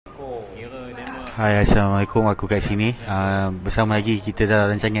Hai, Assalamualaikum. Aku kat sini bersama lagi kita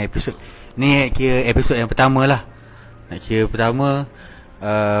dalam rancangan episod. Ni kira episod yang pertama lah. Nak kira pertama,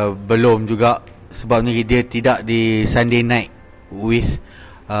 belum juga. Sebab ni dia tidak di Sunday night with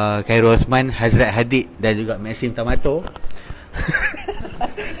Khairul Osman, Hazrat Hadid dan juga Maxim Tamato.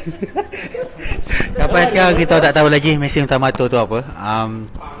 Sampai sekarang kita tak tahu lagi Maxim Tamato tu apa.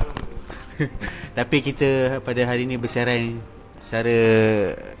 Tapi kita pada hari ni bersiaran secara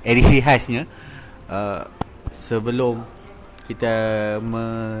edisi khasnya, sebelum kita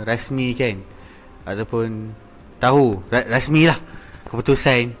merasmikan ataupun tahu rasmilah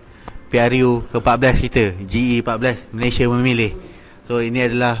keputusan PRU ke-14 kita, GE14 Malaysia memilih. So ini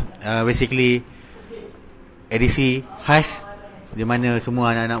adalah basically edisi khas di mana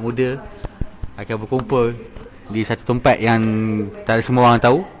semua anak-anak muda akan berkumpul di satu tempat yang tak ada semua orang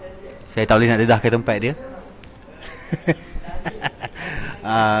tahu. Saya tak boleh nak dedah ke tempat dia.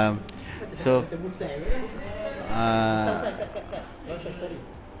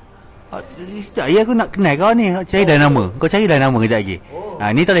 Sekejap lagi aku nak kenal kau ni. Cari dah nama. Kau cari dah nama kejap lagi.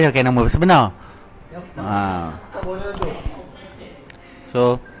 Ni tak boleh pakai nama sebenar.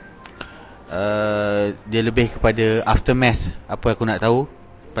 So dia lebih kepada aftermath. Apa aku nak tahu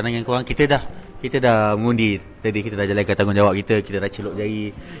pandangan korang. Kita dah mengundi tadi, kita dah jalankan tanggungjawab kita. Kita dah celuk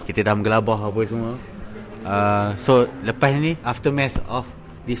jari, kita dah menggelabah apa semua. So lepas ni, aftermath of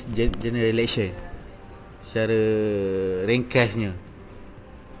this general election, secara ringkasnya,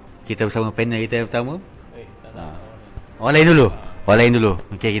 kita bersama panel kita yang pertama. Orang lain dulu.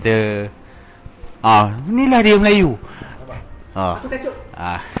 Okay, kita inilah dia Melayu. Aku tajuk.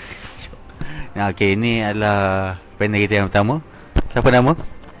 Okay, ini adalah panel kita yang pertama. Siapa nama?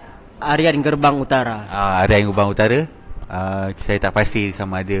 Aryan Gerbang Utara. Aryan Gerbang Utara. Saya tak pasti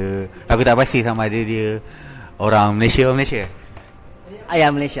sama ada, aku tak pasti sama ada dia orang Malaysia.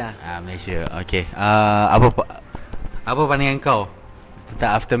 Ayah Malaysia. Malaysia. Okey. Apa pandangan kau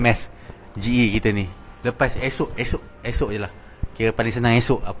tentang aftermath GE kita ni? Lepas esok je lah. Kira paling senang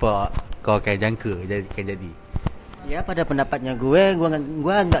esok, apa kau akan jangka akan jadi? Ya, pada pendapatnya gue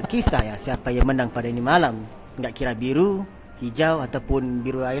enggak kisah ya siapa yang menang pada ini malam. Enggak kira biru, hijau ataupun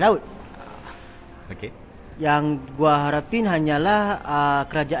biru air laut. Okey. Yang gua harapin hanyalah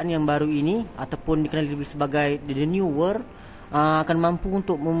kerajaan yang baru ini ataupun dikenali lebih sebagai The New World akan mampu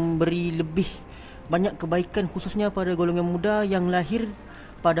untuk memberi lebih banyak kebaikan, khususnya pada golongan muda yang lahir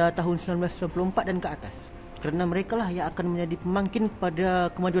pada tahun 1994 dan ke atas. Kerana mereka lah yang akan menjadi pemangkin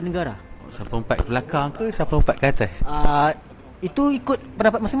pada kemajuan negara. 94 ke belakang ke 94 ke atas? Itu ikut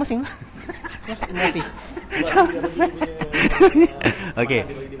pendapat masing-masing. Terima kasih. Okey.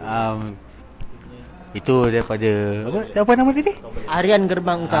 Itu daripada apa nama tadi? Aryan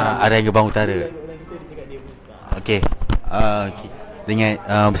Gerbang Utara. Aryan Gerbang Utara. Okey. Dengan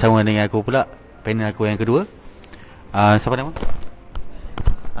bersama dengan aku pula panel aku yang kedua. Siapa nama?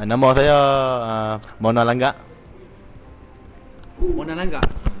 Nama saya Mona Langga. Mona Langga.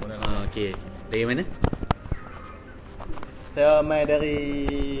 Okey. Dari mana? Saya main dari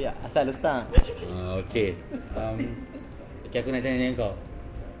asal Ustaz. Okey. Okey, aku nak tanya kau.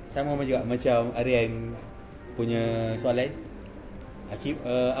 Sama juga macam Aryan punya soalan.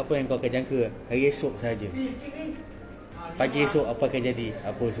 Apa yang kau akan jangka hari esok saja? Pagi esok apa akan jadi?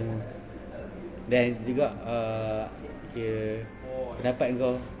 Apa semua? Dan juga pendapat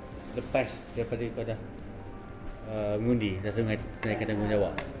kau lepas daripada kau dah mengundi, dah tunaikan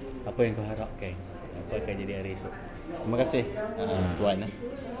tanggungjawab. Apa yang kau harapkan? Apa akan jadi hari esok? Terima kasih Tuan.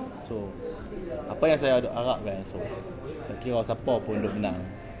 So, apa yang saya harapkan esok, tak kira siapa pun duk menang,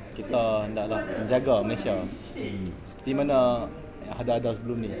 kita hendaklah menjaga Malaysia seperti mana yang ada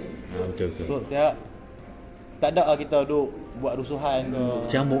sebelum ni. Betul. So, saya tak ada kita duk buat rusuhan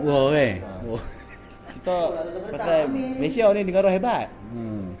ke, cambuk kau kan. Kita pasal Malaysia ni negara hebat.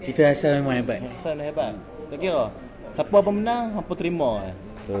 Kita asal memang hebat. Tak kira siapa pun menang, apa terima.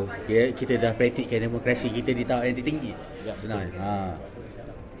 So, kita dah praktikkan demokrasi kita di tahap yang tertinggi. Ya, senang.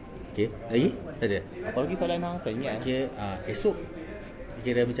 Okey, lagi? Tak ada. Apa lagi soalan hang tak ingat? Esok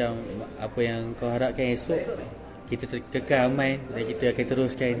kira macam apa yang kau harapkan esok, kita kekal aman dan kita akan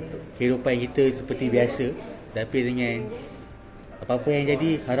teruskan kehidupan kita seperti biasa, tapi dengan apa-apa yang jadi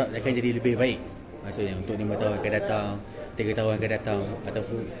harap akan jadi lebih baik. Maksudnya untuk 5 tahun akan datang, 3 tahun akan datang,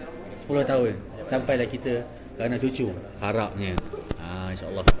 ataupun 10 tahun sampailah kita ke anak cucu, harapnya.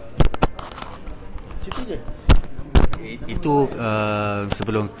 InsyaAllah. Situ je. Itu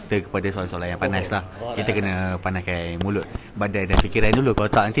sebelum kita kepada soalan-soalan yang panas lah. Kita kena panaskan mulut, badan dan fikiran dulu.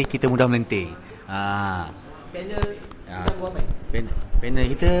 Kalau tak nanti kita mudah melenting. Panel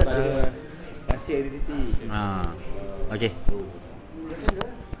kita Kasih identiti. Okey.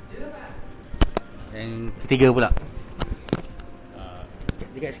 Yang ketiga pula.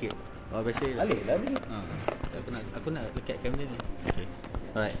 Dekat sikit. Biasa. Alih lah ni. Aku nak dekat kamera ni. Okay.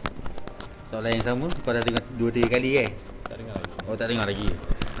 Alright. Soalan yang sama, kau dah tengok 2-3 kali kan? Tak dengar lagi. Oh, tak dengar lagi.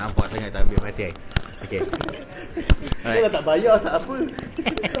 Nampak sangat tak ambil perhatian. Okay. Kalau tak bayar tak apa.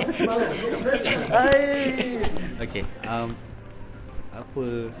 Okay.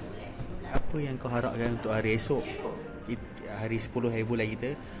 Apa yang kau harapkan untuk hari esok, hari 10 hari bulan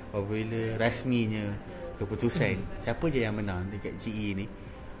kita, apabila rasminya keputusan siapa je yang menang dekat GE ni,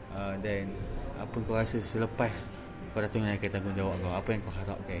 dan apa kau rasa selepas kau dah tunaikan tanggungjawab kau, apa yang kau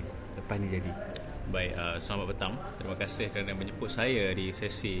harapkan lepas ni jadi? Baik, selamat petang. Terima kasih kerana menjemput saya di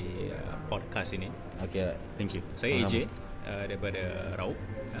sesi podcast ini. Okay, thank you. Saya AJ daripada Raup.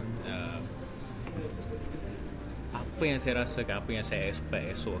 Apa yang saya rasakan, apa yang saya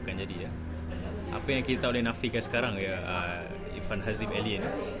expect esok akan jadi, apa yang kita boleh nafikan sekarang, Irfan Hazim Alien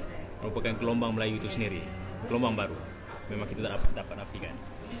merupakan gelombang Melayu itu sendiri, gelombang baru. Memang kita tak dapat nafikan.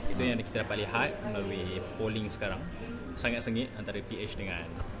 Itu yang kita dapat lihat melalui polling sekarang. Sangat sengit antara PH dengan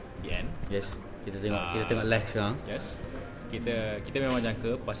BN. Yes, kita tengok live sekarang. Yes. Kita memang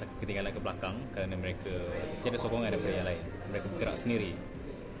jangka pasal ketinggalan ke belakang kerana mereka tiada sokongan daripada yang lain. Mereka bergerak sendiri.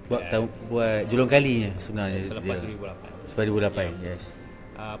 Buat julung kalinya sebenarnya selepas dia. 2008. Selepas 2008, yes.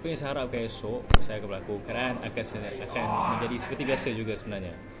 Apa yang saya harapkan esok saya akan berlaku, kerana akan menjadi seperti biasa juga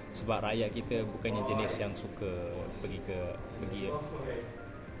sebenarnya. Sebab rakyat kita bukannya jenis yang suka pergi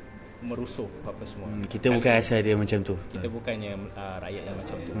merusuh apa semua. Kita bukan asal dia macam tu. Kita bukannya rakyat yang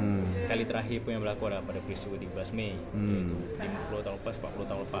macam tu. Kali terakhir pun yang berlaku adalah pada peristiwa 13 Mei, iaitu 50 tahun lepas, 40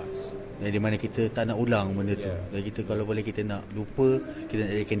 tahun lepas. Di mana kita tak nak ulang benda tu. Dan kita kalau boleh kita nak lupa, kita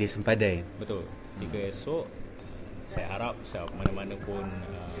nak jadikan dia sempadan. Betul. Jika esok saya harap mana-mana pun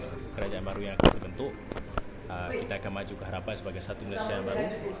kerajaan baru yang akan terbentuk, kita akan maju ke harapan sebagai satu Malaysia yang baru.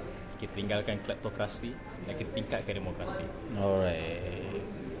 Kita tinggalkan kleptokrasi dan kita tingkatkan demokrasi. Alright.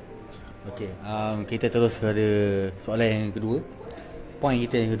 Okey, kita terus kepada soalan yang kedua. Poin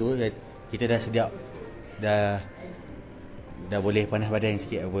kita yang kedua, kita dah sediak dah boleh panas badan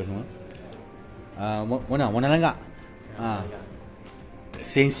sikit apa semua. Mona Langak.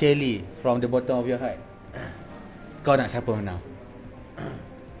 Sincerely from the bottom of your heart, kau nak siapa menang?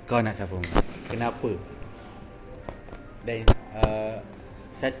 Kau nak siapa menang? Kenapa? Dan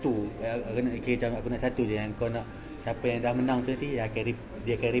satu, aku nak satu je yang kau nak. Siapa yang dah menang tu nanti dia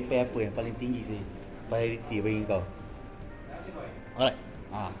akan repair apa yang paling tinggi sini, priority bagi kau. Alright.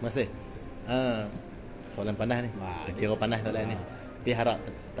 Terima kasih. Soalan panas ni. Kira panas soalan ni. Tapi harap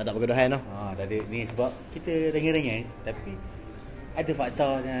tak ada pergaduhan noh. Tak ada ni sebab kita ringan-ringan tapi ada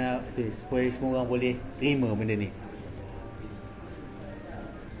fakta tu supaya semua orang boleh terima benda ni.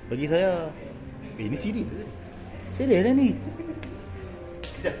 Bagi saya ni serius ke? Serius lah ni.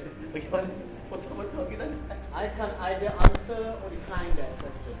 Bagaimana? Potong-potong kita. I can either answer or decline that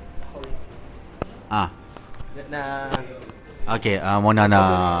question. Sorry. Okay, Mona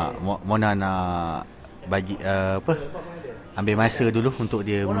nak bagi ambil masa dulu untuk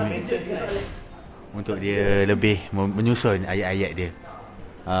dia lebih menyusun ayat-ayat dia.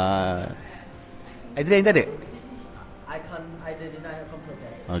 Adrian tak ada? I can either deny or confirm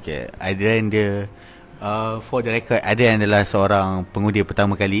that. Okay, Adrian dia for the record, Adrian adalah seorang pengundi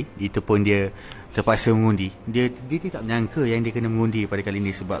pertama kali. Itu pun dia terpaksa mengundi. Dia tak menyangka yang dia kena mengundi pada kali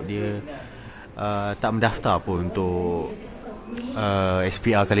ini sebab dia tak mendaftar pun untuk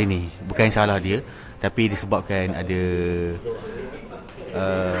SPR kali ini. Bukan salah dia, tapi disebabkan ada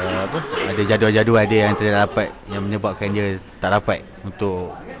ada jadual-jadual dia yang tidak dapat, yang menyebabkan dia tak dapat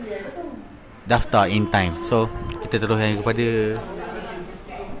untuk daftar in time. So kita teruskan kepada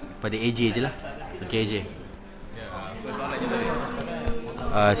AJ je lah. Okay, AJ.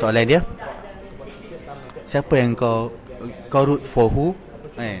 Soalan dia, siapa yang kau root for who?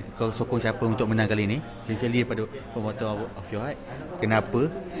 Kau sokong siapa untuk menang kali ni? Essentially daripada bottom of your heart. Kenapa?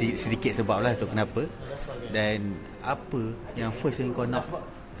 Sedikit sebab lah tu kenapa. Dan apa yang first yang kau nak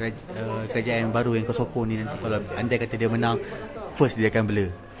kerajaan baru yang kau sokong ni nanti, kalau andai kata dia menang, first dia akan blur,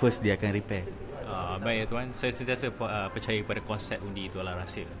 first dia akan repair. Baik ya tuan, saya sentiasa percaya pada konsep undi itu adalah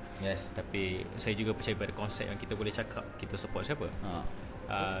rahsia. Yes. Tapi saya juga percaya pada konsep yang kita boleh cakap kita support siapa.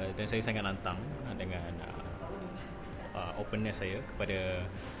 Dan saya sangat nantang dengan openness saya kepada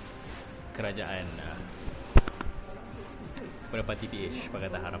kerajaan, kepada parti PH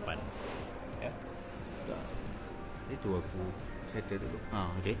Pakatan Harapan. Ya. Itu aku settle dulu.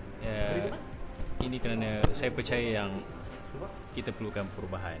 Okay. Ini kerana saya percaya yang kita perlukan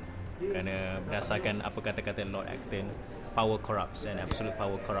perubahan. Kerana berdasarkan apa kata-kata Lord Acton, power corrupts and absolute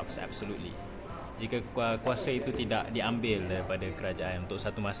power corrupts absolutely. jika kuasa itu tidak diambil daripada kerajaan untuk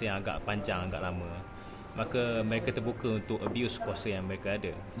satu masa yang agak panjang, agak lama, maka mereka terbuka untuk abuse kuasa yang mereka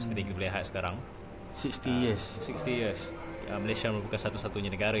ada. Seperti kita boleh lihat sekarang 60 years. 60 years Malaysia merupakan satu-satunya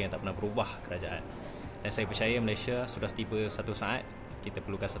negara yang tak pernah berubah kerajaan. Dan saya percaya Malaysia sudah tiba satu saat kita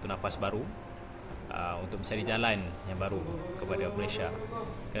perlukan satu nafas baru untuk mencari jalan yang baru kepada Malaysia.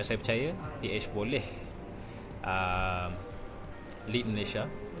 Kerana saya percaya PH boleh lead Malaysia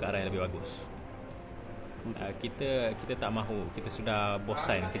ke arah yang lebih bagus. Kita tak mahu, kita sudah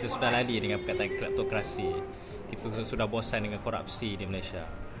bosan, kita sudah lali dengan perkataan kleptokrasi, kita sudah bosan dengan korupsi di Malaysia.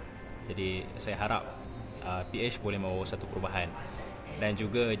 Jadi saya harap PH boleh membawa satu perubahan. Dan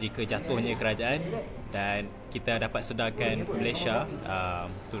juga jika jatuhnya kerajaan dan kita dapat sedarkan Malaysia,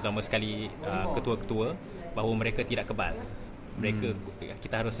 terutama sekali ketua-ketua, bahawa mereka tidak kebal.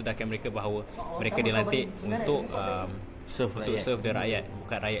 Kita harus sedarkan mereka bahawa mereka dilantik untuk serve the rakyat,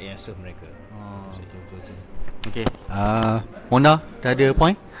 bukan rakyat yang serve mereka. Okay. Mona dah ada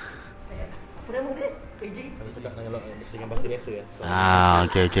point? Kalau cakap dengan bahasa biasa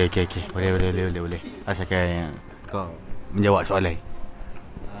Okay. Boleh. Asalkan kau menjawab soalan.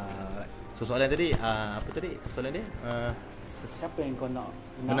 So soalan tadi apa tadi soalan dia? Siapa yang kau nak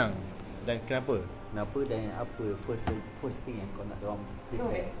Menang dan kenapa? Kenapa dan apa first thing yang kau nak orang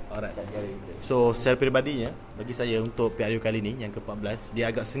Alright. So secara peribadinya, bagi saya untuk PRU kali ni yang ke-14,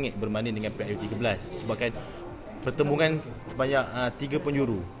 dia agak sengit berbanding dengan PRU 13 sebabkan pertembungan sebanyak 3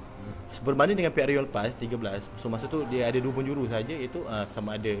 penjuru. Berbanding dengan PRU yang lepas 13, so masa tu dia ada 2 penjuru saja, iaitu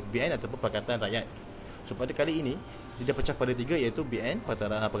sama ada BN ataupun Pakatan Rakyat. So pada kali ini dia pecah pada 3, iaitu BN,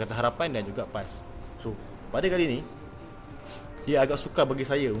 Pakatan Harapan dan juga PAS. So pada kali ini dia agak sukar bagi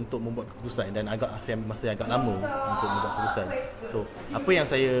saya untuk membuat keputusan dan agak ambil masa yang agak lama untuk membuat keputusan. So apa yang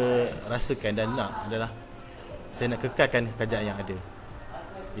saya rasakan dan nak adalah saya nak kekalkan kerajaan yang ada.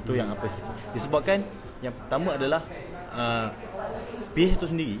 Itu yang apa disebabkan yang pertama adalah PH itu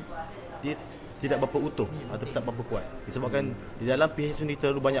sendiri dia tidak berapa utuh atau tak berapa kuat. Disebabkan di dalam PH sendiri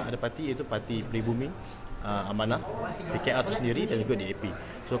terlalu banyak ada parti, iaitu Parti Pribumi, Amanah, PKR itu sendiri dan juga DAP.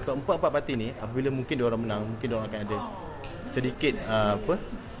 So keempat-empat parti ni apabila mungkin diorang menang, mungkin diorang akan ada sedikit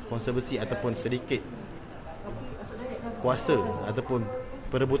konservasi ataupun sedikit kuasa ataupun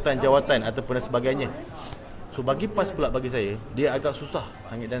perebutan jawatan ataupun dan sebagainya. So bagi PAS pula bagi saya, dia agak susah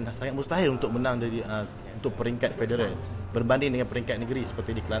dan sangat mustahil untuk menang dari untuk peringkat federal berbanding dengan peringkat negeri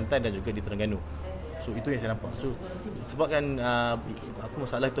seperti di Kelantan dan juga di Terengganu. So itu yang saya nampak. So sebabkan aku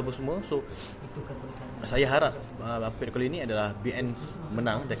masalah itu apa semua, so saya harap apa kali ini adalah BN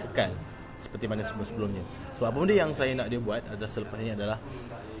menang dan kekal seperti mana sebelum-sebelumnya. So apa benda yang saya nak dia buat adalah selepas ini adalah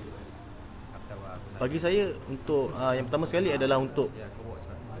bagi saya untuk yang pertama sekali adalah untuk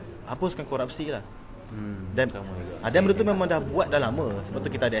hapuskan korupsi lah. Dan ada benda tu memang dah buat dah lama. Sebab tu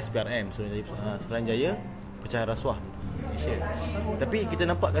kita ada SPRM, Serangan Jaya Pecahan Rasuah Malaysia. Tapi kita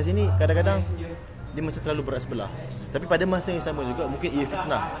nampak kat sini kadang-kadang dia macam terlalu berat sebelah. Tapi pada masa yang sama juga mungkin ia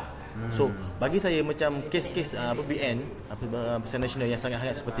fitnah. So bagi saya macam kes-kes BN Besar Nasional yang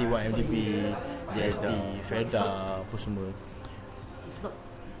sangat-sangat seperti YMDB, JST, Felda apa semua,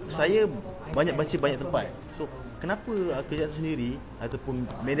 saya banyak baca banyak tempat. So kenapa kerajaan sendiri ataupun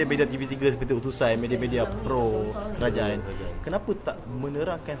media-media TV3 seperti Utusan, media-media pro kerajaan, kenapa tak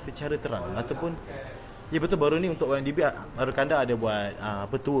menerangkan secara terang ataupun ya betul baru ni untuk YMDB baru kanda ada buat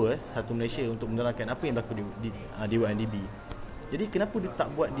tour Satu Malaysia untuk menerangkan apa yang berlaku di YMDB. Jadi kenapa dia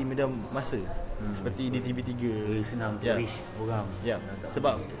tak buat di media masa seperti di TV3? Senang reach orang. Ya,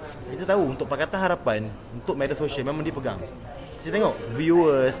 sebab kita tahu untuk Pakatan Harapan, untuk media sosial memang dipegang. Kita tengok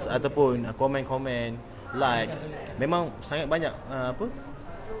viewers ataupun komen-komen, likes memang sangat banyak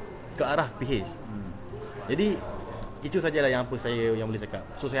ke arah PH. Jadi itu sajalah yang saya boleh cakap.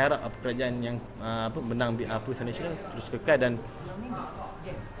 So saya harap kerajaan yang menang Besar Nasional terus kekal dan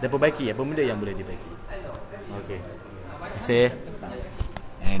perbaiki apa benda yang boleh diperbaiki. Okey. Terima kasih.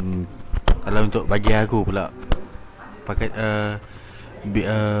 And kalau untuk bagi aku pula pakai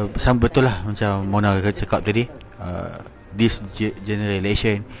sama betul lah macam Mona cakap tadi, this general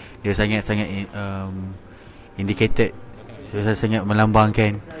election dia sangat-sangat indicated, dia sangat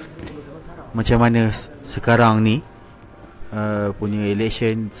melambangkan macam mana sekarang ni punya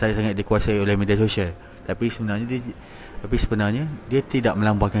election saya sangat dikuasai oleh media sosial. Tapi sebenarnya dia tidak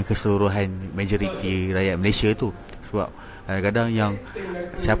melambangkan keseluruhan majoriti rakyat Malaysia tu. Sebab kadang-kadang yang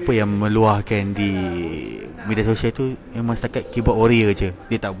siapa yang meluahkan di media sosial tu memang setakat keyboard warrior je.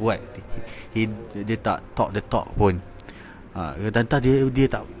 Dia tak buat, dia tak talk the talk pun. Dan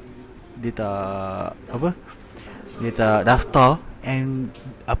dia tak daftar, and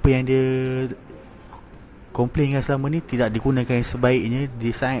apa yang dia komplainkan selama ni tidak digunakan sebaiknya di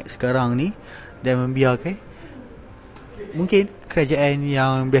saat sekarang ni. dan membiarkan mungkin kerajaan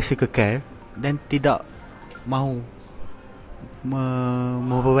yang biasa kekal dan tidak mahu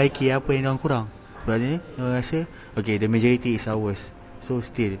memperbaiki apa yang diorang kurang. Sebabnya diorang rasa okay, the majority is ours, so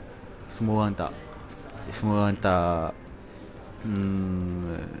still semua orang tak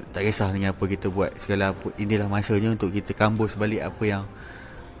tak kisah dengan apa kita buat. Segala apa, inilah masanya untuk kita kambus balik apa yang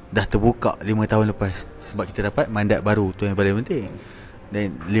dah terbuka 5 tahun lepas. Sebab kita dapat mandat baru, tu yang paling penting.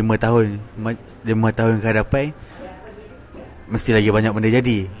 Dan 5 tahun ke hadapan mesti lagi banyak benda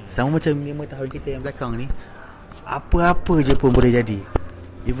jadi. Sama macam 5 tahun kita yang belakang ni, apa-apa je pun boleh jadi.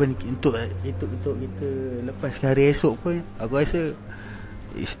 Even untuk kita lepaskan hari esok pun, aku rasa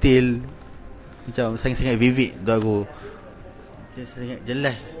still macam sangat-sangat vivid untuk aku. Sangat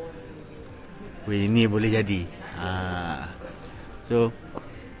jelas, weh, ini boleh jadi. So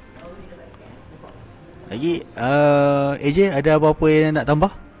lagi AJ ada apa-apa yang nak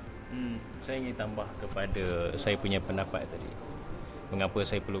tambah? Saya ingin tambah kepada saya punya pendapat tadi. Mengapa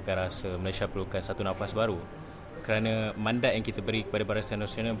saya perlukan rasa Malaysia perlukan satu nafas baru? Kerana mandat yang kita beri kepada Barisan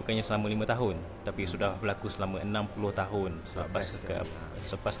Nasional bukannya selama 5 tahun, tapi sudah berlaku selama 60 tahun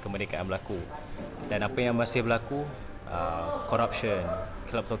selepas kemerdekaan berlaku. Dan apa yang masih berlaku, corruption,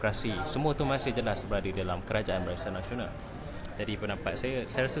 kleptokrasi, semua tu masih jelas berada dalam kerajaan Barisan Nasional. Jadi pendapat saya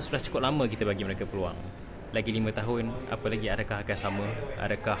rasa sudah cukup lama kita bagi mereka peluang. Lagi 5 tahun, apa lagi, adakah akan sama?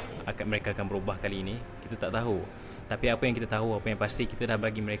 Adakah mereka akan berubah kali ini? Kita tak tahu. Tapi apa yang kita tahu, apa yang pasti, kita dah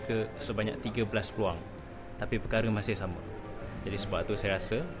bagi mereka sebanyak 13 peluang, tapi perkara masih sama. Jadi sebab tu saya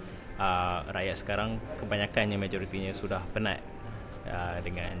rasa rakyat sekarang kebanyakannya, majoritinya sudah penat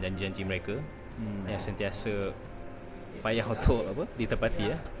dengan janji-janji mereka yang sentiasa payah untuk ditepati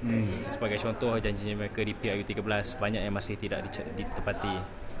ya. Sebagai contoh, janji mereka di PRU 13 banyak yang masih tidak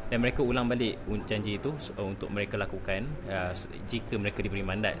ditepati, dan mereka ulang balik janji itu untuk mereka lakukan jika mereka diberi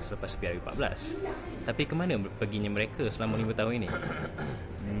mandat selepas PRU 14. Tapi ke mana perginya mereka selama 5 tahun ini?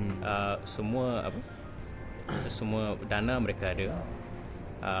 Semua dana mereka ada,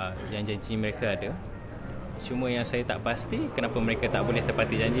 yang janji mereka ada. Cuma yang saya tak pasti, kenapa mereka tak boleh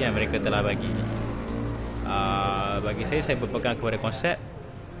tepati janji yang mereka telah bagi. Bagi saya berpegang kepada konsep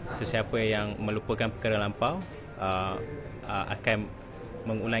sesiapa yang melupakan perkara lampau akan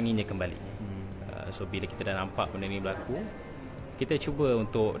mengulanginya kembali. So bila kita dah nampak benda ni berlaku, kita cuba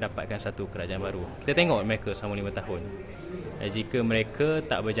untuk dapatkan satu kerajaan baru. Kita tengok mereka selama 5 tahun. Jika mereka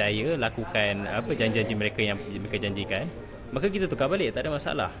tak berjaya lakukan janji-janji mereka yang mereka janjikan, maka kita tukar balik, tak ada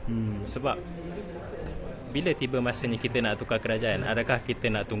masalah. Sebab bila tiba masanya kita nak tukar kerajaan, adakah kita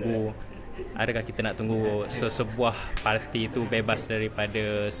nak tunggu sebuah parti itu bebas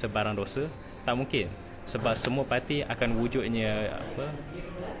daripada sebarang dosa? Tak mungkin. Sebab semua parti akan wujudnya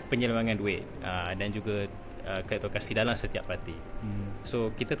penyelewangan duit dan juga kleptokrasi dalam setiap parti. So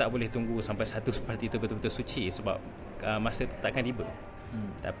kita tak boleh tunggu sampai satu parti itu betul-betul suci, sebab masa itu takkan tiba.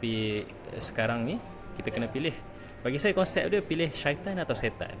 Tapi sekarang ni kita kena pilih. Bagi saya konsep dia pilih syaitan atau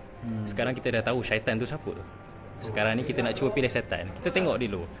setan. Sekarang kita dah tahu syaitan tu siapa tu. Sekarang ni kita nak cuba pilih setan. Kita tengok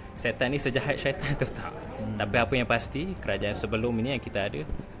dulu setan ni sejahat syaitan atau tak. Tapi apa yang pasti, kerajaan sebelum ini yang kita ada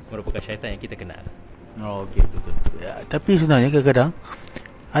merupakan syaitan yang kita kenal. Okey, betul. Ya, tapi sebenarnya kadang-kadang,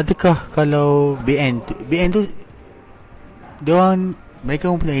 adakah kalau BN tu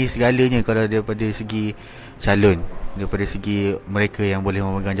mereka mempunyai segalanya kalau daripada segi calon, daripada segi mereka yang boleh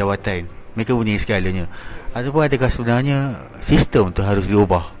memegang jawatan, mereka mempunyai segalanya. Ataupun adakah sebenarnya sistem tu harus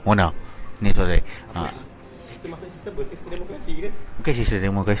diubah? Mona, ni soalan. Sistem demokrasi ke? Bukan sistem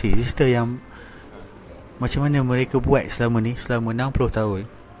demokrasi, sistem yang macam mana mereka buat selama ni, selama 60 tahun.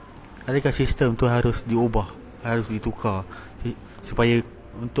 Adakah sistem tu harus diubah, harus ditukar supaya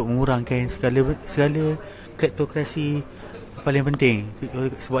untuk mengurangkan segala kleptokrasi paling penting?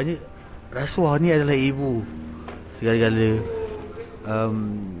 Sebabnya rasuah ni adalah ibu segala-gala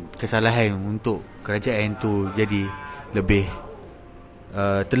kesalahan untuk kerajaan tu jadi lebih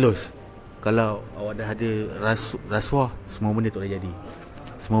telus. Kalau awak dah ada rasuah, semua benda tu boleh jadi.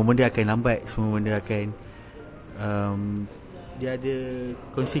 Semua benda akan lambat, semua benda akan dia ada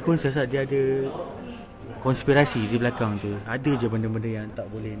konsekuensi, dia ada konspirasi di belakang tu. Ada je benda-benda yang tak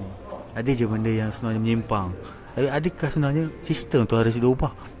boleh ni. Ada je benda yang sebenarnya menyimpang. Adakah sebenarnya sistem tu harus diubah?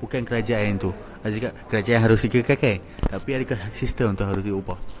 Bukan kerajaan tu. Adakah kerajaan harus dikekalkan, tapi adakah sistem tu harus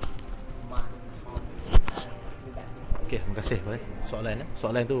diubah? Okey, terima kasih.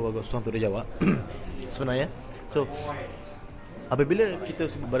 Soalan tu agak susah untuk dijawab sebenarnya. So apabila kita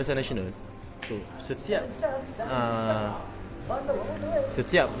sebut Barisan Nasional, so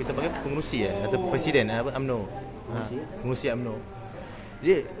setiap kita pakai pengerusi atau presiden UMNO, pengerusi UMNO,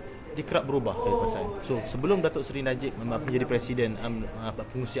 dia dia kerap berubah dari pasal. So sebelum Datuk Seri Najib menjadi presiden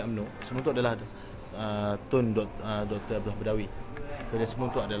pengurusi UMNO, sebelum tu adalah Tun Dr. Abdullah Badawi. Dan sebelum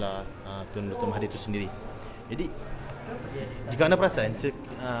tu adalah Tun Dr. Mahathir itu sendiri. Jadi jika anda perasan,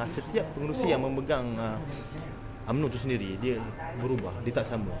 setiap pengurusi yang memegang UMNO itu sendiri, dia berubah, dia tak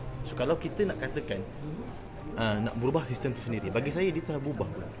sama. So kalau kita nak katakan nak berubah sistem itu sendiri, bagi saya dia telah berubah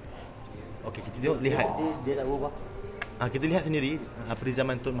pun. Okey, kita tengok, lihat Dia tak berubah. kita lihat sendiri pada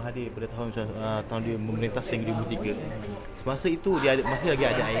zaman Tun Mahathir pada tahun dia memerintah sehingga 2003. Semasa itu masih lagi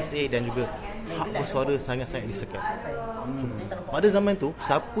ada ISA dan juga hak bersuara sangat-sangat disekat. Pada zaman tu,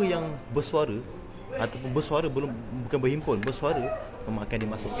 siapa yang bersuara ataupun bersuara bukan berhimpun, bersuara akan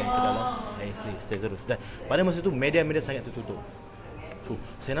dimasukkan ke dalam ISA secara terus. Dan pada masa itu media-media sangat tertutup. So,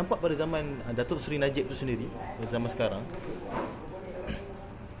 saya nampak pada zaman Datuk Seri Najib tu sendiri, pada zaman sekarang,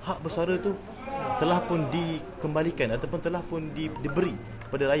 hak bersuara tu telah pun dikembalikan ataupun telah pun diberi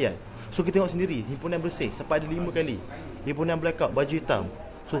kepada rakyat. So kita tengok sendiri, himpunan bersih sampai ada 5 kali, himpunan blackout, baju hitam.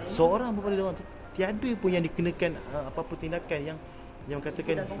 So seorang daripada orang tu tiada pun yang dikenakan apa-apa tindakan yang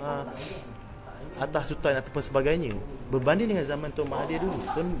katakan atas sultan ataupun sebagainya. Berbanding dengan zaman Tun Mahathir dulu,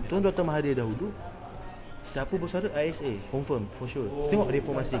 Tun Dr. Mahathir dahulu, siapa bersuara ISA confirm for sure. Tengok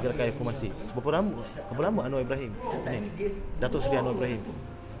reformasi, gerakan reformasi. Berapa lama Anwar Ibrahim ni, Datuk Seri Anwar Ibrahim.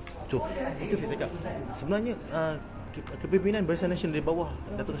 So, itu saya cakap. Sebenarnya kepimpinan Barisan Nasional di bawah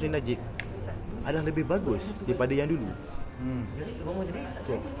Datuk Seri Najib adalah lebih bagus daripada yang dulu.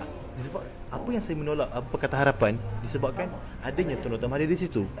 So, sebab apa yang saya menolak Pakatan Harapan disebabkan adanya Tun Dr. Mahathir di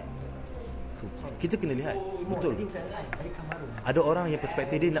situ. So, kita kena lihat betul. Ada orang yang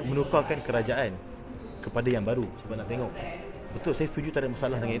perspektif dia nak menukarkan kerajaan kepada yang baru sebab nak tengok. Betul, saya setuju tak ada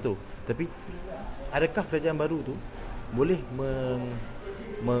masalah dengan itu. Tapi adakah kerajaan baru tu boleh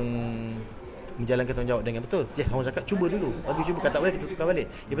menjalankan tanggungjawab dengan betul? Orang cakap cuba dulu. Bagi cuba, kata boleh kita tukar balik.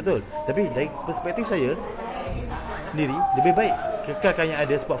 Ya betul. Tapi dari perspektif saya sendiri, lebih baik kekalkan yang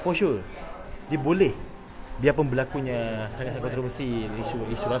ada sebab for sure dia boleh, biarpun berlakunya sangat kontroversi,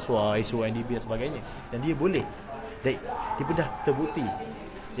 isu rasuah, isu NDP dan sebagainya, dan dia boleh. Dan dia pun dah terbukti.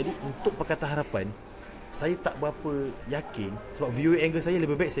 Jadi untuk Pakatan Harapan, saya tak berapa yakin sebab view angle saya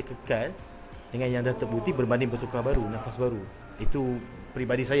lebih baik saya kekal dengan yang dah terbukti berbanding bertukar baru, nafas baru. Itu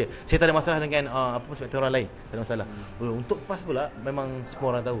peribadi saya. Saya tak ada masalah dengan perspektif orang lain. Tak ada masalah. Untuk PAS pula memang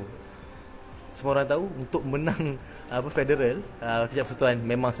semua orang tahu. Semua orang tahu untuk menang federal Kejap Persekutuan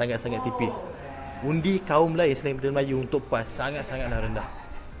memang sangat-sangat tipis. Undi kaum lain selain Perdana Melayu untuk PAS sangat-sangatlah rendah.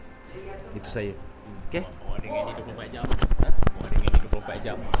 Itu saya. Okey? Mau dengan ni 24 jam. Mau dengan ni 24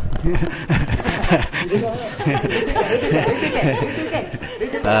 jam.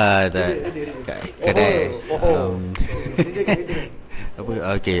 Kadang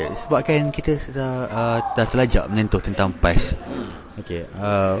okey, sebabkan kita dah terlajak menyentuh tentang PAS. Okey,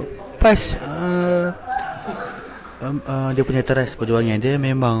 PAS dia punya teras perjuangan dia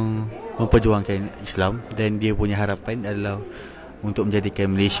memang memperjuangkan Islam, dan dia punya harapan adalah untuk menjadikan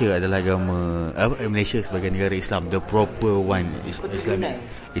Malaysia adalah Malaysia sebagai negara Islam, the proper one,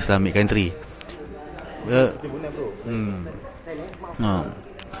 Islamic country.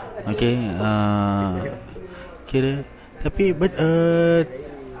 Okey, kira tapi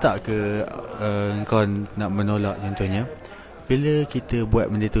tak ke kau nak menolak contohnya bila kita buat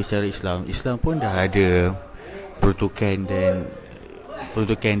benda tu secara Islam pun dah ada peruntukan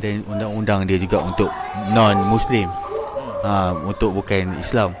dan undang-undang dia juga untuk non-Muslim, untuk bukan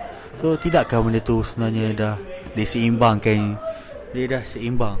Islam. So tidakkah benda tu sebenarnya dah diseimbangkan, dia dah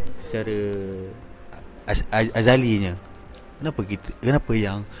seimbang secara azalinya? Kenapa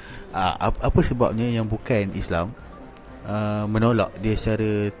yang apa sebabnya yang bukan Islam menolak dia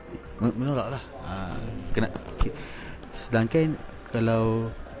secara menolak lah, sedangkan kalau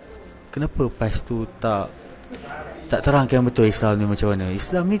kenapa PAS tu tak terangkan betul Islam ni macam mana?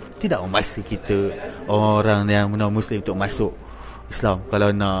 Islam ni tidak memaksa kita orang yang non-Muslim untuk masuk Islam kalau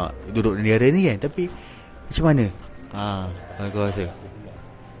nak duduk di negara ni kan. Tapi macam mana? Kalau kau rasa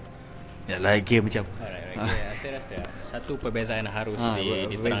ya lagi macam saya rasa satu perbezaan harus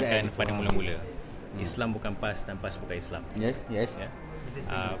diterangkan pada mula-mula. Islam bukan PAS dan PAS bukan Islam. Yes. Ya.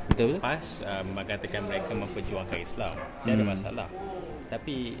 Betul. PAS mengatakan mereka memperjuangkan Islam. Tidak ada masalah.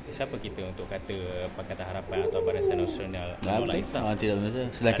 Tapi siapa kita untuk kata Pakatan Harapan atau Barisan Nasional menolak Islam? Tidak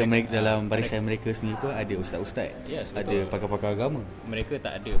benar. Sedangkan mereka dalam barisan mereka sendiri pun ada ustaz-ustaz, yes, ada pakar-pakar agama. Mereka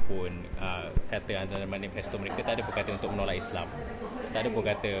tak ada pun kata antara manifesto mereka tak ada pun kata untuk menolak Islam. Tak ada pun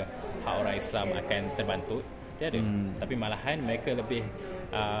kata hak orang Islam akan terbantut. Tiada. Tapi malahan mereka lebih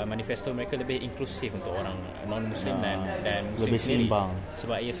manifesto mereka lebih inklusif untuk orang non-Muslim dan Muslim lebih sendiri. seimbang.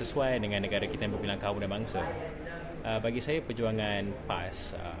 Sebab ia sesuai dengan negara kita yang berbilang kaum dan bangsa. Bagi saya perjuangan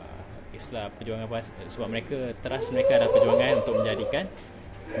PAS Islam, perjuangan PAS, sebab mereka ada perjuangan untuk menjadikan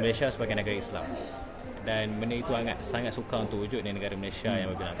Malaysia sebagai negara Islam. Dan benda itu sangat sukar untuk wujud di negara Malaysia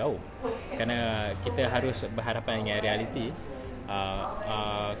yang berbilang kaum. Kerana kita harus berhadapan dengan realiti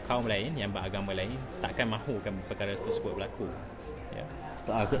kaum lain yang beragama lain takkan mahukan perkara tersebut berlaku. Ya.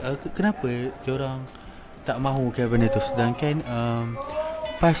 Kenapa diorang tak mahukan benda tu, sedangkan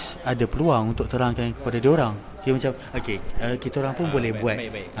PAS ada peluang untuk terangkan kepada diorang. Dia macam kita orang pun boleh buat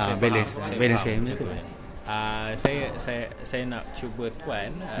balance tu. Saya nak cuba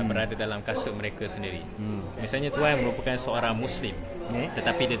tuan berada dalam kasut mereka sendiri. Misalnya tuan merupakan seorang Muslim,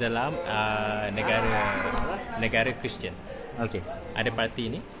 tetapi di dalam negara Kristian. Ada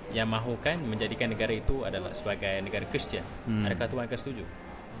parti ni yang mahukan menjadikan negara itu adalah sebagai negara Kristian. Adakah tuan akan setuju?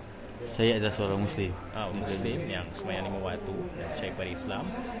 Saya adalah seorang Muslim. Muslim yang sembahyang 5 waktu dan percaya kepada Islam.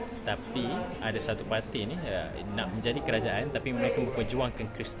 Tapi ada satu parti ni nak menjadi kerajaan, tapi mereka memperjuangkan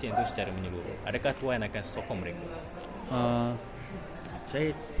Kristian itu secara menyeluruh. Adakah tuan akan sokong mereka?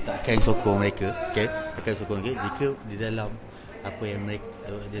 Saya tak akan sokong mereka. Akan sokong mereka jika di dalam apa yang mereka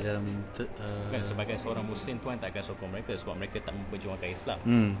di dalam sebagai seorang Muslim, tuan tak akan sokong mereka sebab mereka tak memperjuangkan Islam.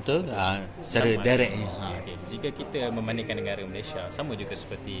 Betul. Secara directnya. Jika kita membandingkan negara Malaysia, sama juga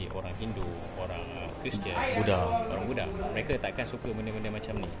seperti orang Hindu, orang Kristian, orang Buddha, mereka takkan suka benda-benda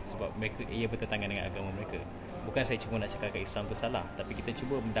macam ni sebab mereka ia bertentangan dengan agama mereka. Bukan saya cuma nak cakap Islam tu salah, tapi kita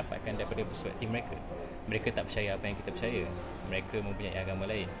cuba mendapatkan daripada perspektif mereka. Mereka tak percaya apa yang kita percaya. Mereka mempunyai agama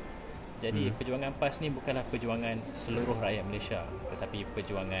lain. Jadi perjuangan PAS ni bukanlah perjuangan seluruh rakyat Malaysia, tetapi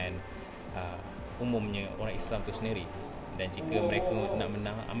perjuangan umumnya orang Islam tu sendiri. Dan jika mereka nak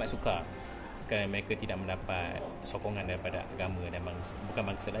menang, amat sukar kerana mereka tidak mendapat sokongan daripada agama dan bukan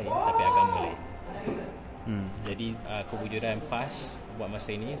bangsa lain tapi agama lain. Jadi kewujudan PAS buat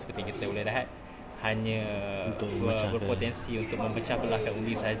masa ini seperti kita boleh lihat hanya berpotensi untuk memecah belahkan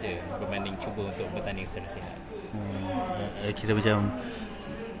undi saja berbanding cuba untuk bertanding secara sihat. Kita macam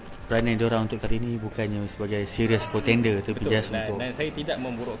peranan diorang untuk kali ini bukannya sebagai serious contender, tapi just untuk. Dan saya tidak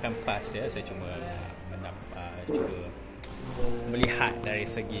memburukkan PAS ya, saya cuma cuba melihat dari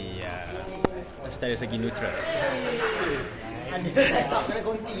segi neutral. Anda tak kena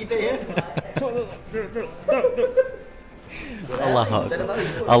konti kita ya.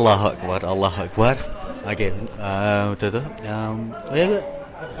 Allahu Akbar. Again, betul.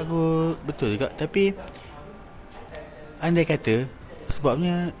 Aku betul juga, tapi andai kata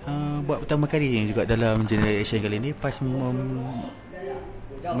sebabnya buat pertama kali juga dalam generation kali ni PAS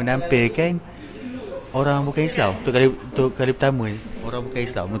menampilkan orang bukan Islam untuk kali pertama, orang bukan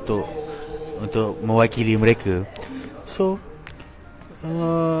Islam untuk mewakili mereka. So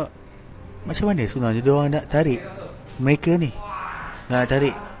macam mana sebenarnya dia orang nak tarik mereka ni, nak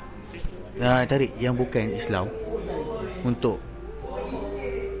tarik yang bukan Islam untuk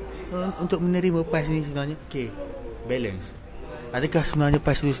menerima PAS ni sebenarnya. Balance. Adakah sebenarnya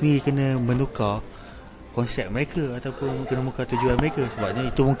PAS itu sendiri kena menukar konsep mereka ataupun kena menukar tujuan mereka? Sebabnya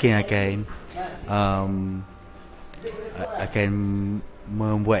itu mungkin akan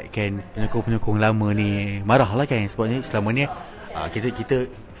membuatkan penyokong-penyokong lama ni marah lah kan. Sebabnya selama ni kita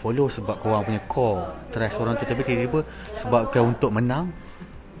follow sebab korang punya core trust orang kita, tapi tiba-tiba sebabkan untuk menang,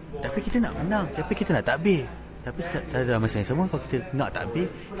 tapi kita nak menang, tapi kita nak takbir, tapi dalam masa yang sama kalau kita nak takbir,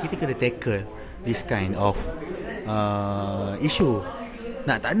 kita kena tackle this kind of issue,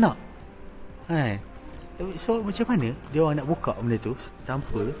 nak tak nak kan. So macam mana dia orang nak buka benda tu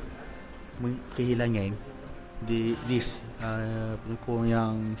tanpa kehilangan di list penyokong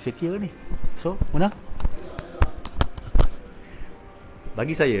yang setia ni? So mana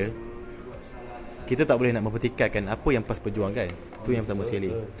bagi saya, kita tak boleh nak mempertikaikan apa yang PAS perjuangkan. Itu yang pertama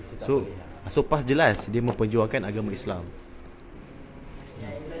sekali. So PAS jelas dia memperjuangkan agama Islam.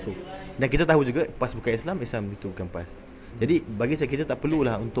 Dan kita tahu juga PAS bukan Islam itu bukan PAS. Jadi bagi saya, kita tak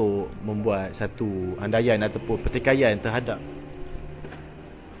perlulah untuk membuat satu andaian ataupun pertikaian terhadap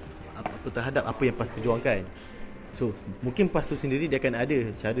apa yang PAS perjuangkan. So mungkin PAS tu sendiri dia akan ada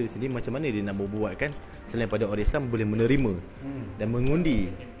cara sendiri macam mana dia nak membuatkan selain pada orang Islam boleh menerima dan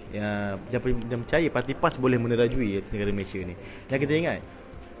mengundi dan percaya parti PAS boleh menerajui negara Malaysia ni. Dan kita ingat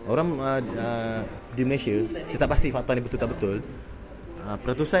orang di Malaysia, saya tak pasti fakta ni betul tak betul,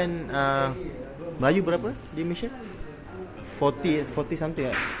 peratusan Melayu berapa di Malaysia? 40 something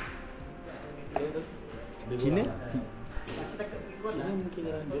kan? Cina? mungkin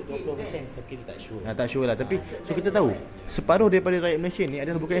dalam 20% tapi kita tak sure. Tak sure lah. Tapi so kita tahu separuh daripada rakyat Malaysia ni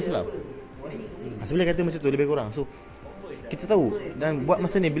adalah bukan Islam. Sebenarnya kata macam tu lebih kurang. So kita tahu. Dan buat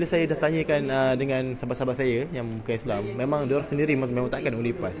masa ni bila saya dah tanyakan dengan sahabat-sahabat saya yang bukan Islam, memang dia orang sendiri memang takkan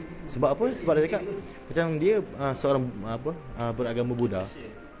undi PAS. Sebab apa? Sebab dia cakap macam dia seorang beragama Buddha.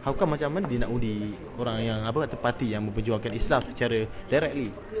 how come macam mana dia nak undi orang yang apa kata parti yang memperjuangkan Islam secara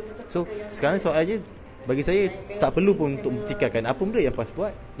directly. So sekarang soal aja bagi saya tak perlu pun untuk membuktikan apa benda yang PAS buat,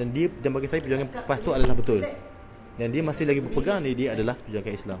 dan bagi saya perjuangan PAS tu adalah betul. Dan dia masih lagi berpegang dia adalah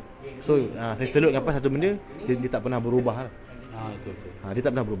perjuangan Islam. So saya salute dengan PAS satu benda, dia tak pernah berubah lah. Betul. Dia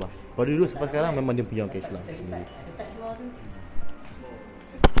tak pernah berubah. Pada dulu sampai sekarang memang dia perjuangan Islam sendiri.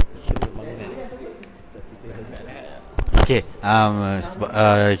 Okay,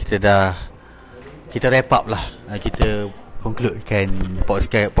 kita wrap up lah. Kita concludekan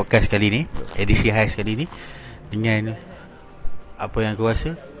podcast kali ni, edisi Hais kali ni, dengan apa yang aku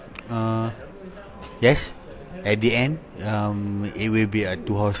rasa. Yes, at the end, it will be a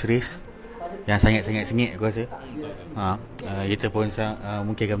 2-horse race yang sangat-sangat sengit aku rasa. Kita pun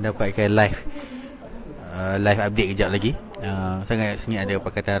mungkin akan mendapatkan live update kejap lagi. Sangat sengit ada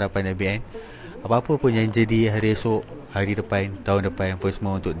Pakatan Harapan ABN. Apa-apa pun yang jadi hari esok, hari depan, tahun depan, apa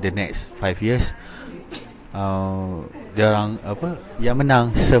semua untuk the next 5 years, diorang yang menang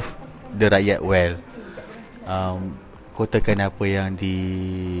serve the rakyat well. Kotakan apa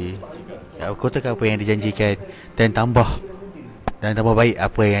yang dijanjikan, dan tambah baik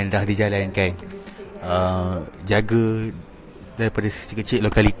apa yang dah dijalankan. Jaga daripada sisi kecil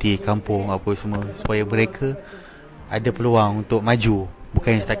lokaliti, kampung apa semua, supaya mereka ada peluang untuk maju.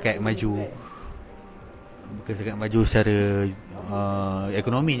 Bukan setakat maju secara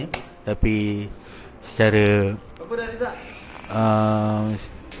ekonominya, tapi secara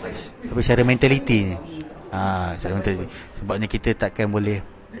mentalitinya. Secara mentaliti. Sebabnya kita takkan boleh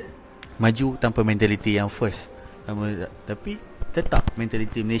maju tanpa mentaliti yang first. Tapi tetap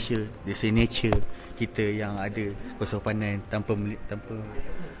mentaliti Malaysia, the signature kita yang ada kesopanan tanpa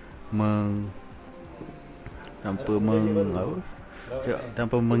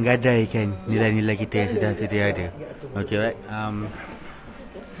menggadaikan nilai-nilai kita yang sudah sedia ada. Okay, right.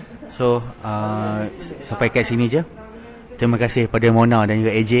 So sampai kat sini je. Terima kasih pada Mona dan juga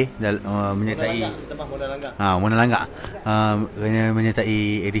AJ menyertai Mona Langgar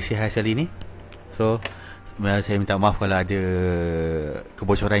menyertai edisi khas kali ini. So saya minta maaf kalau ada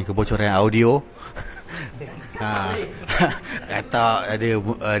kebocoran audio. Kata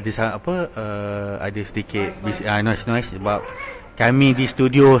ada sedikit noise sebab kami di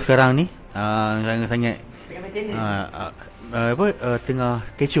studio sekarang ni sangat-sangat tengah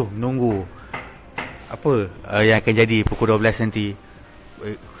kecoh menunggu apa yang akan jadi pukul 12 nanti,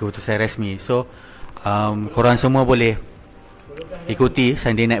 keputusan rasmi. So korang semua boleh ikuti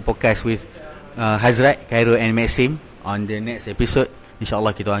Sunday Night Podcast with Hazrat, Khairul and Maxim on the next episode.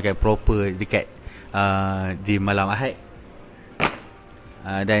 InsyaAllah kita akan proper dekat di malam Ahad,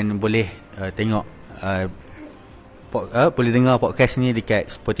 dan boleh tengok boleh dengar podcast ni dekat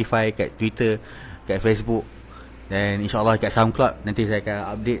Spotify, kat Twitter, kat Facebook, dan insyaAllah kat SoundCloud. Nanti saya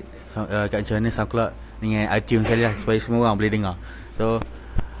akan update kat macam mana SoundCloud dengan iTunes sekali lah, supaya semua orang boleh dengar. So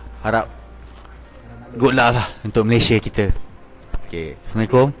harap good luck lah untuk Malaysia kita. Okay,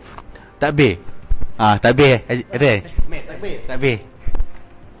 Assalamualaikum. Takbir. Takbir Ren. Takbir.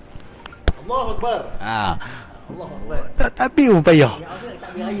 Allahu Akbar. Allahu Akbar. Takbir pun payah.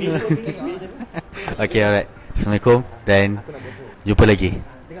 Okay, alright. Assalamualaikum dan jumpa lagi.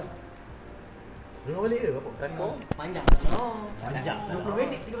 Dengar balik ke apa? Panjang. 20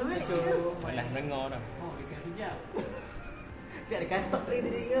 minit, 30 minit. Malah dengar dah. Siap ada kantor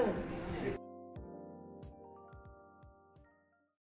tadi ke?